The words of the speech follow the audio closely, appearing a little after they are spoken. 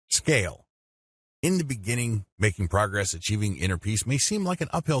Scale. In the beginning, making progress achieving inner peace may seem like an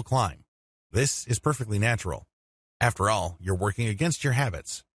uphill climb. This is perfectly natural. After all, you're working against your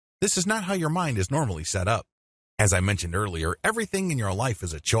habits. This is not how your mind is normally set up. As I mentioned earlier, everything in your life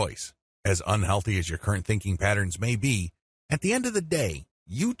is a choice. As unhealthy as your current thinking patterns may be, at the end of the day,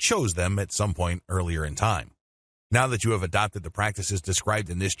 you chose them at some point earlier in time. Now that you have adopted the practices described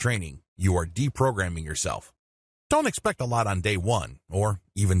in this training, you are deprogramming yourself. Don't expect a lot on day 1 or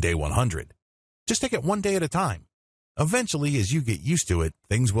even day 100. Just take it one day at a time. Eventually, as you get used to it,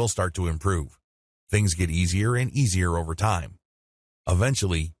 things will start to improve. Things get easier and easier over time.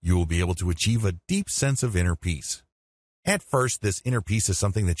 Eventually, you will be able to achieve a deep sense of inner peace. At first, this inner peace is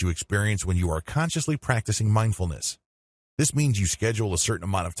something that you experience when you are consciously practicing mindfulness. This means you schedule a certain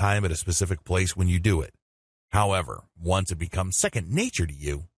amount of time at a specific place when you do it. However, once it becomes second nature to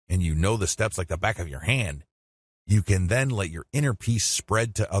you, and you know the steps like the back of your hand, you can then let your inner peace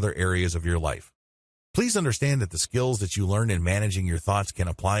spread to other areas of your life. Please understand that the skills that you learn in managing your thoughts can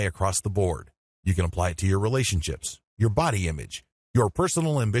apply across the board. You can apply it to your relationships, your body image, your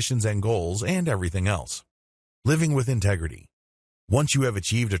personal ambitions and goals, and everything else. Living with integrity. Once you have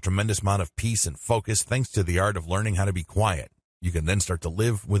achieved a tremendous amount of peace and focus thanks to the art of learning how to be quiet, you can then start to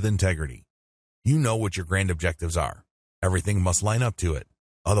live with integrity. You know what your grand objectives are. Everything must line up to it.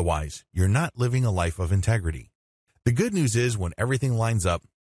 Otherwise, you're not living a life of integrity. The good news is when everything lines up,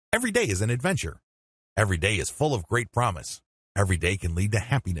 every day is an adventure. Every day is full of great promise. Every day can lead to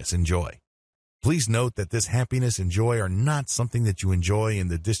happiness and joy. Please note that this happiness and joy are not something that you enjoy in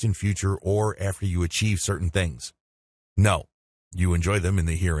the distant future or after you achieve certain things. No, you enjoy them in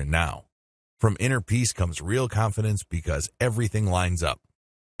the here and now. From inner peace comes real confidence because everything lines up.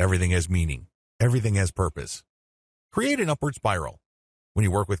 Everything has meaning. Everything has purpose. Create an upward spiral. When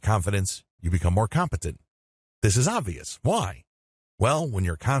you work with confidence, you become more competent. This is obvious. Why? Well, when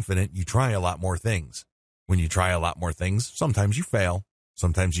you're confident, you try a lot more things. When you try a lot more things, sometimes you fail.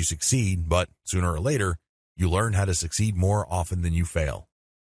 Sometimes you succeed, but sooner or later, you learn how to succeed more often than you fail.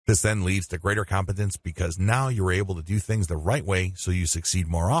 This then leads to greater competence because now you're able to do things the right way so you succeed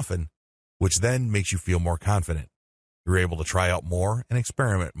more often, which then makes you feel more confident. You're able to try out more and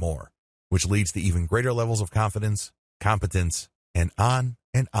experiment more, which leads to even greater levels of confidence, competence, and on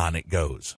it goes.